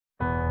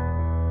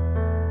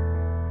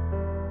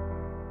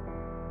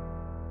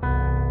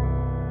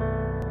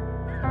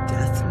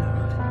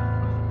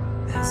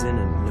is in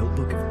a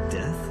notebook of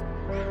death?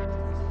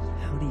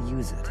 How to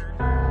use it?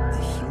 The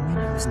human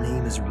whose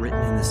name is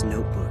written in this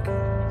notebook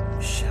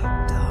shall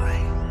die.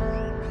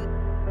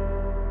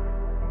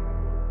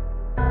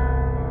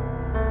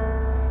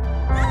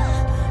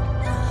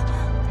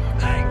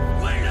 Hey,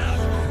 wait up!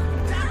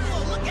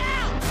 Down, look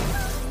out!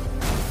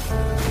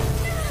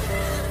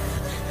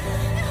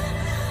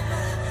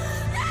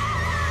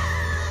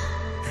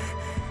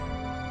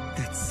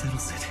 That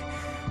settles it.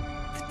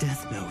 The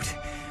death note.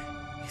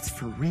 It's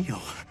for real.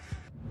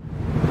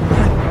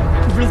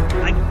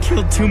 I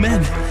killed 2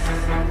 men.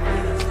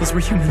 Those were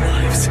human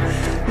lives.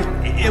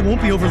 It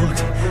won't be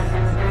overlooked.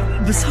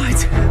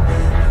 Besides,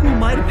 who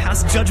am I to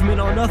pass judgment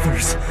on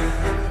others?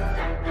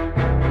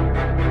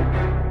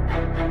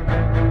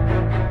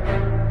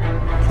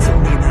 It's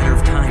only a matter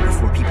of time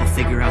before people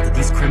figure out that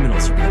these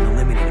criminals are being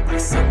eliminated by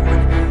someone.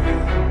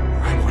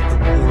 I want the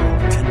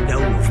world to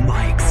know of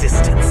my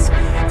existence.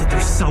 That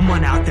there's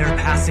someone out there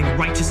passing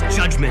righteous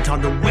judgment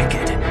on the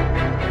wicked.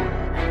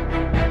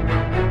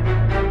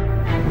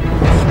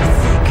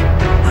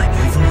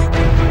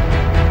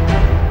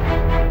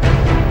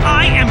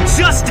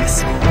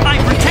 Justice! I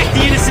protect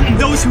the innocent and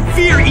those who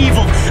fear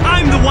evil!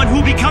 I'm the one who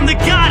will become the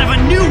god of a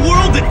new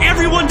world that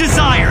everyone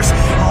desires!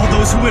 All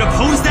those who would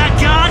oppose that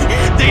god,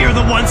 they are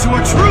the ones who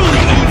are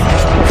truly evil!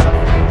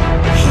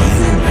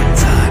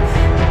 Humans are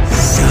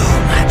so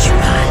much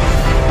fun.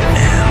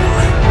 Now,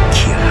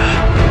 Kira,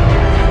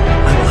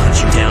 I will hunt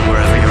you down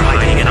wherever you're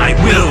hiding and I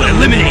will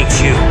eliminate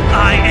you!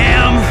 I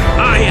am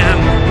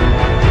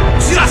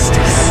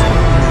justice! In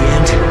the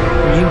end,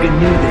 Ryuga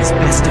knew that his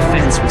best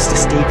defense was to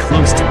stay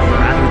close to me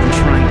rather than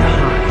trying to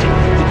hide.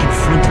 He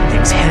confronted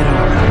things head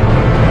on.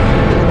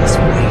 This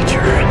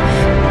wager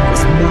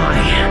was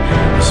mine.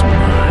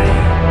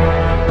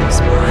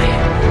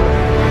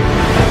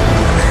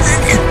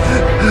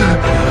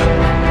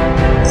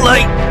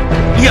 Light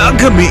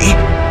Yagami!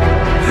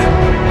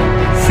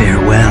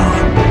 Farewell,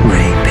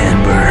 Ray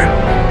Penber.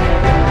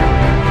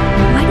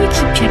 Why do you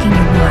keep checking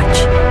your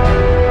watch?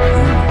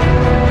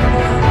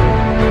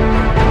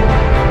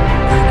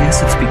 I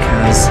guess it's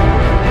because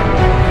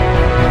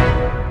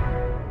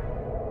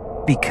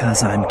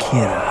I'm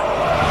Kira.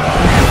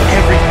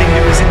 Everything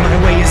that was in my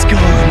way is gone.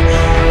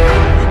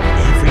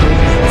 And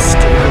everyone else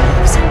still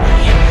believes in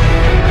me.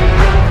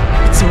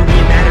 It's only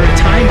a matter of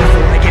time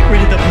before I get rid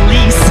of the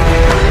police.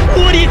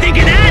 What do you think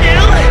of that,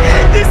 El?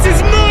 This is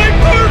my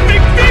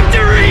perfect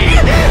victory!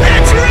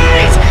 That's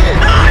right!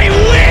 I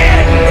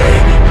win!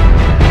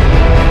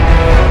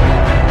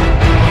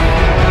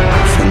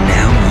 From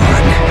now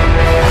on,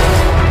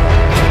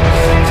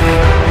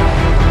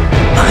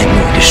 I'm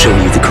going to show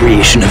you the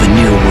creation of a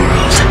new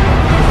world.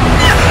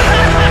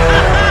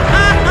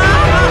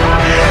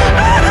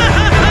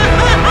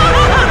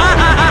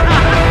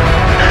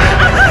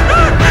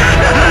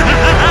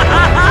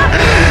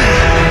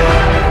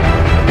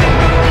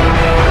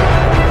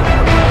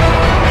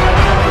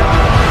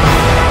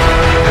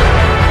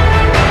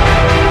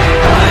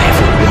 I've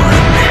won.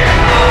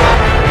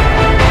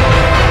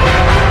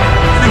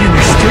 I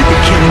understood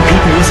that killing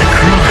people was a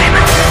crime.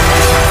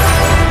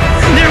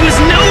 There was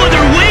no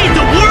other way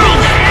the world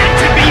had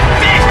to be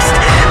fixed!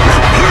 The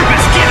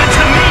purpose given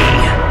to me!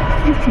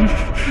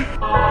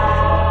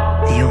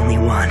 The only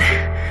one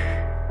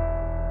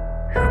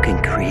who can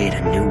create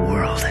a new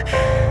world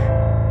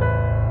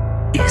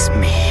is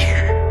me.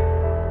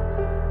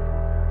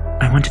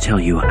 I want to tell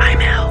you I'm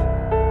hell.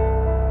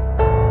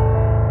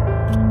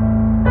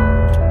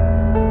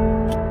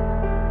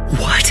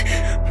 What?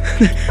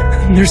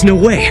 There's no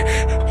way.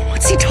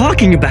 What's he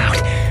talking about?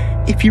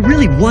 If he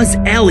really was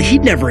L,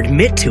 he'd never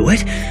admit to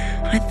it.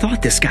 I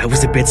thought this guy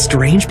was a bit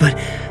strange, but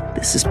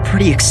this is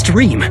pretty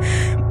extreme.